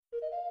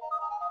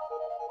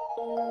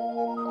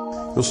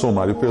Eu sou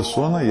Mário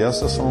Persona e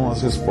essas são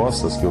as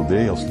respostas que eu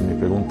dei aos que me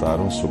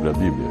perguntaram sobre a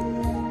Bíblia.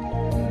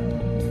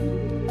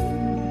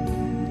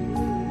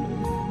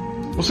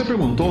 Você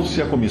perguntou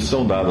se a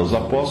comissão dada aos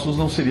apóstolos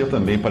não seria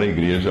também para a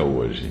igreja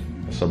hoje.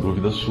 Essa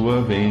dúvida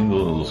sua vem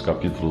dos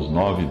capítulos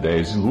 9 e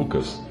 10 de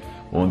Lucas,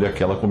 onde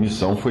aquela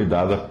comissão foi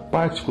dada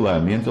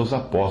particularmente aos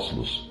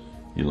apóstolos.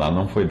 E lá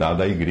não foi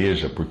dada à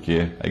igreja,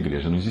 porque a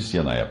igreja não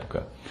existia na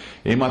época.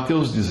 Em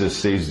Mateus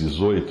 16,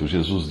 18,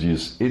 Jesus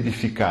diz: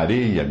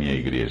 edificarei a minha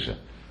igreja,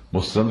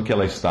 mostrando que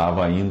ela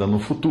estava ainda no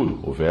futuro.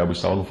 O verbo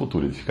estava no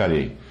futuro,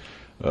 edificarei.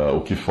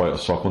 O que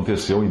só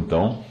aconteceu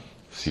então,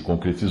 se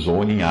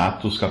concretizou em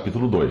Atos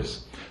capítulo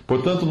 2.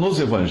 Portanto, nos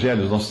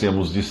evangelhos nós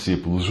temos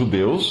discípulos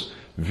judeus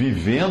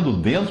vivendo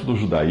dentro do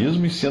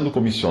judaísmo e sendo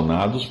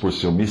comissionados por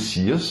seu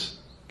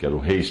Messias, que era o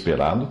rei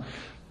esperado,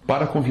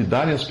 para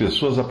convidarem as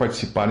pessoas a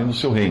participarem do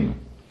seu reino.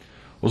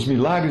 Os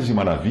milagres e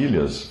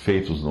maravilhas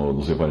feitos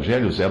nos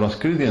evangelhos eram as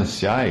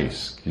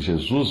credenciais que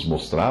Jesus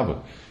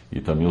mostrava, e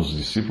também os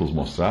discípulos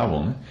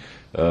mostravam, né,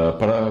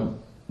 para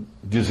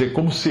dizer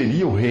como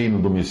seria o reino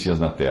do Messias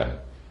na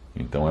terra.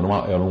 Então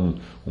era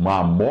uma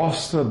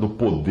amostra do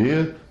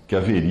poder que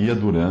haveria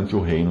durante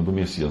o reino do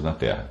Messias na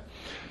terra.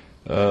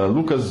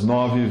 Lucas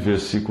 9,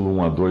 versículo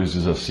 1 a 2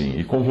 diz assim: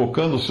 E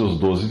convocando os seus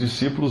 12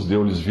 discípulos,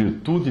 deu-lhes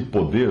virtude e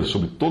poder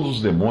sobre todos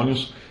os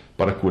demônios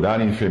para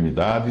curarem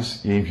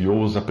enfermidades, e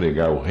enviou-os a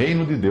pregar o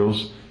reino de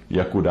Deus e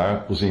a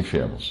curar os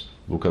enfermos.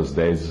 Lucas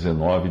 10,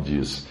 19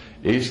 diz: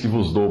 Eis que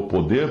vos dou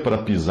poder para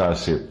pisar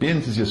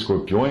serpentes e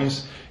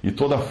escorpiões e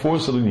toda a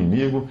força do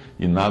inimigo,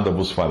 e nada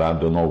vos fará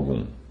dano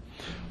algum.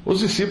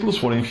 Os discípulos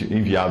foram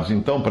enviados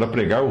então para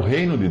pregar o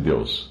reino de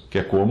Deus, que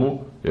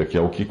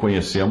é o que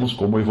conhecemos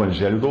como o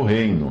evangelho do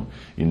reino,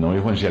 e não o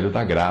evangelho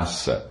da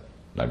graça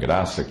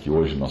que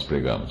hoje nós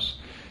pregamos.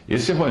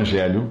 Esse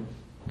evangelho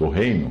do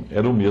reino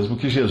era o mesmo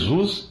que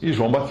Jesus e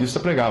João Batista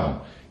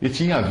pregavam, e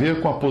tinha a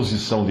ver com a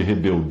posição de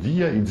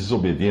rebeldia e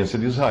desobediência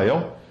de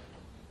Israel,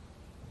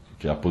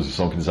 que é a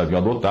posição que eles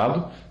haviam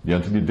adotado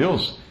diante de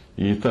Deus,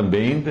 e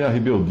também da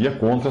rebeldia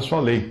contra a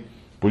sua lei.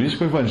 Por isso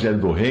que o evangelho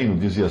do reino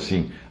dizia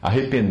assim: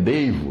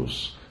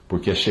 arrependei-vos,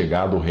 porque é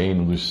chegado o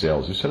reino dos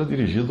céus. Isso era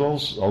dirigido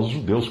aos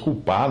judeus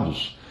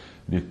culpados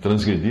de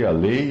transgredir a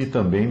lei e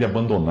também de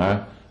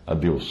abandonar a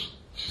Deus.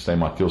 Isso está em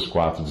Mateus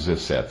 4,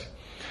 17.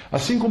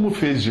 Assim como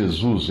fez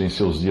Jesus em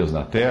seus dias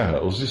na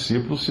terra, os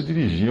discípulos se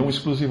dirigiam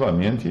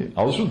exclusivamente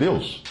aos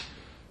judeus,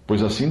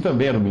 pois assim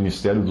também era o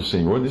ministério do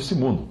Senhor nesse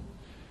mundo.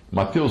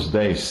 Mateus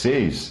 10,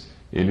 6...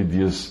 ele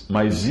diz: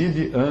 Mas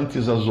ide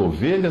antes as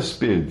ovelhas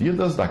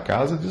perdidas da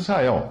casa de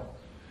Israel.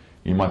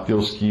 Em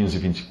Mateus 15,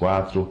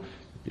 24,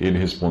 ele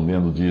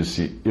respondendo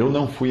disse: Eu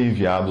não fui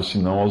enviado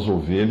senão às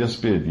ovelhas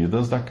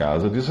perdidas da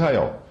casa de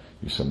Israel.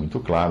 Isso é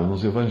muito claro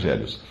nos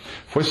evangelhos.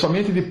 Foi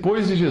somente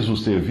depois de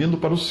Jesus ter vindo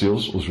para os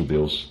seus, os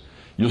judeus,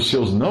 e os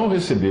seus não o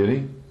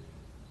receberem,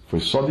 foi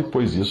só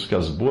depois disso que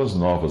as boas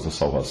novas da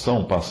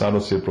salvação passaram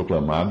a ser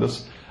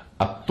proclamadas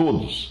a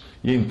todos.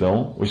 E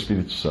então o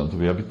Espírito Santo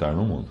veio habitar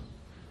no mundo.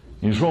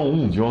 Em João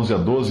 1, de 11 a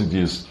 12,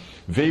 diz: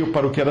 Veio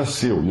para o que era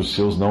seu, e os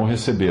seus não o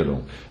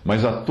receberam.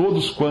 Mas a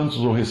todos quantos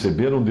o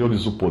receberam,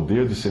 deu-lhes o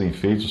poder de serem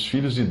feitos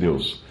filhos de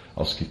Deus,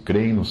 aos que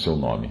creem no seu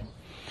nome.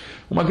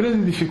 Uma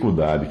grande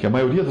dificuldade que a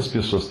maioria das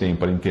pessoas tem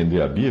para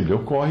entender a Bíblia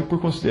ocorre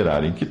por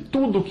considerarem que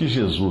tudo o que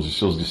Jesus e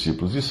seus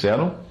discípulos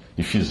disseram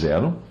e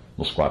fizeram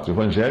nos 4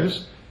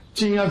 evangelhos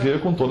tinha a ver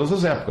com todas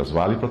as épocas,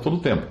 vale para todo o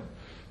tempo.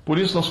 Por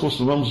isso nós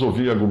costumamos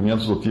ouvir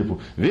argumentos do tipo: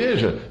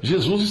 veja,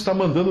 Jesus está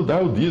mandando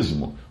dar o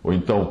dízimo. Ou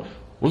então,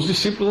 os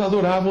discípulos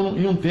adoravam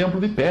em um templo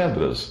de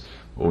pedras.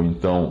 Ou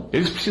então,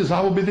 eles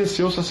precisavam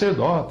obedecer ao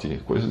sacerdote.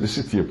 Coisas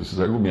desse tipo, esses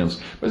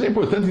argumentos. Mas é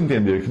importante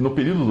entender que no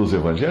período dos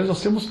evangelhos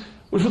nós temos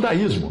o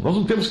judaísmo, nós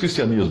não temos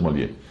cristianismo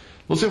ali.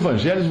 Nos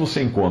evangelhos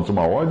você encontra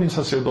uma ordem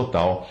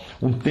sacerdotal,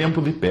 um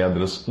templo de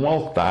pedras, um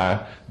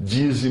altar,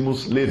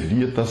 dízimos,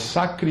 levitas,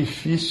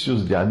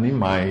 sacrifícios de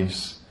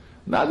animais.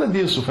 Nada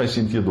disso faz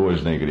sentido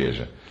hoje na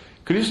igreja.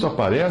 Cristo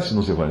aparece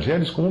nos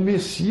evangelhos como o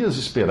Messias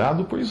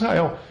esperado por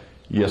Israel.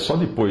 E é só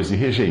depois de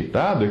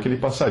rejeitado é que ele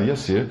passaria a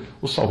ser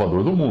o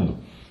Salvador do mundo.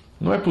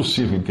 Não é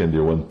possível entender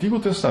o Antigo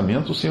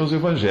Testamento sem os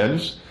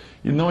evangelhos,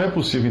 e não é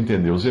possível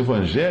entender os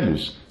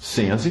evangelhos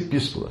sem as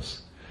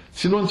epístolas.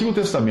 Se no Antigo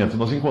Testamento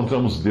nós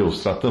encontramos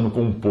Deus tratando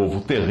com um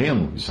povo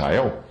terreno,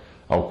 Israel,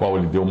 ao qual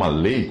ele deu uma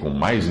lei com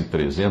mais de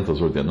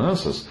 300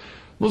 ordenanças,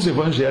 nos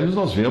evangelhos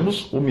nós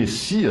vemos o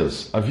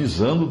Messias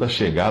avisando da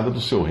chegada do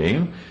seu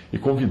reino e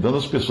convidando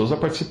as pessoas a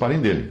participarem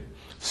dele.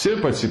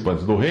 Ser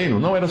participante do reino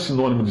não era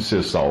sinônimo de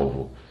ser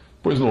salvo,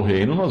 pois no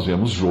reino nós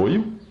vemos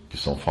joio, que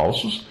são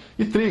falsos,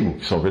 e trigo,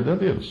 que são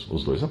verdadeiros.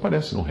 Os dois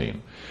aparecem no reino.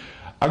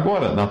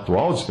 Agora, na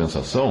atual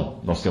dispensação,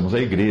 nós temos a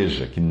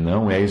igreja, que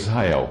não é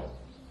Israel,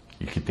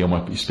 e que tem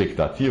uma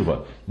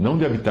expectativa não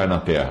de habitar na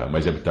terra,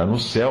 mas de habitar no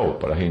céu,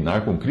 para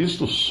reinar com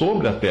Cristo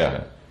sobre a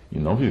terra, e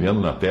não vivendo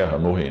na terra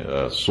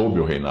sob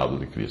o reinado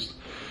de Cristo.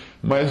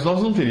 Mas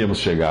nós não teríamos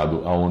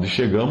chegado aonde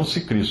chegamos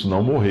se Cristo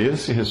não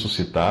morresse,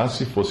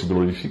 ressuscitasse, fosse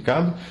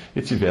glorificado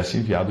e tivesse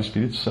enviado o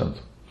Espírito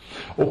Santo.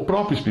 O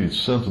próprio Espírito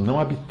Santo não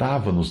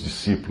habitava nos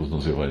discípulos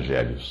nos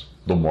evangelhos,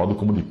 do modo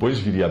como depois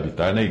viria a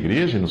habitar na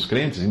igreja e nos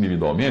crentes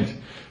individualmente,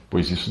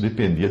 pois isso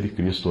dependia de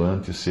Cristo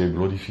antes ser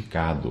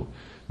glorificado.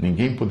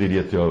 Ninguém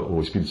poderia ter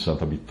o Espírito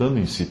Santo habitando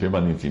em si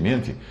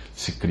permanentemente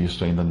se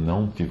Cristo ainda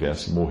não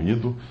tivesse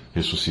morrido,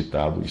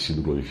 ressuscitado e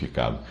sido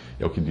glorificado.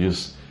 É o que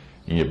diz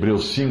em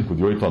Hebreus 5,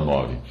 de 8 a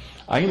 9.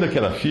 Ainda que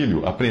era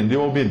filho,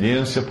 aprendeu a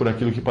obediência por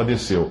aquilo que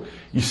padeceu,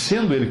 e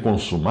sendo ele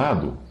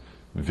consumado,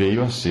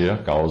 veio a ser a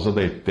causa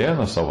da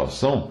eterna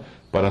salvação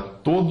para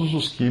todos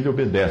os que lhe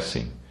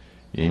obedecem.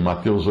 E em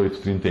Mateus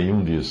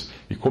 8,31 diz: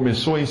 E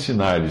começou a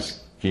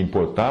ensinar-lhes que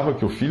importava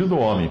que o Filho do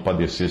Homem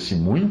padecesse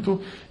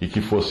muito e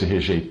que fosse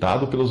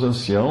rejeitado pelos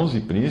anciãos e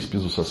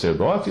príncipes dos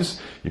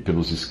sacerdotes e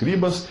pelos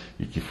escribas,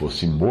 e que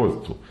fosse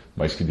morto,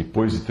 mas que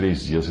depois de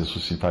 3 dias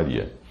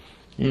ressuscitaria.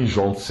 E em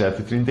João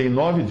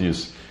 7,39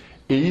 diz: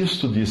 E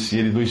isto disse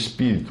ele do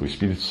Espírito, o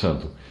Espírito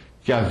Santo,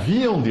 que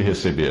haviam de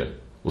receber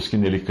os que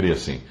nele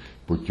crescem,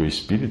 porque o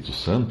Espírito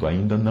Santo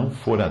ainda não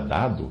fora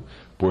dado,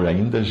 por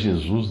ainda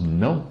Jesus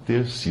não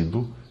ter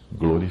sido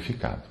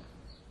glorificado.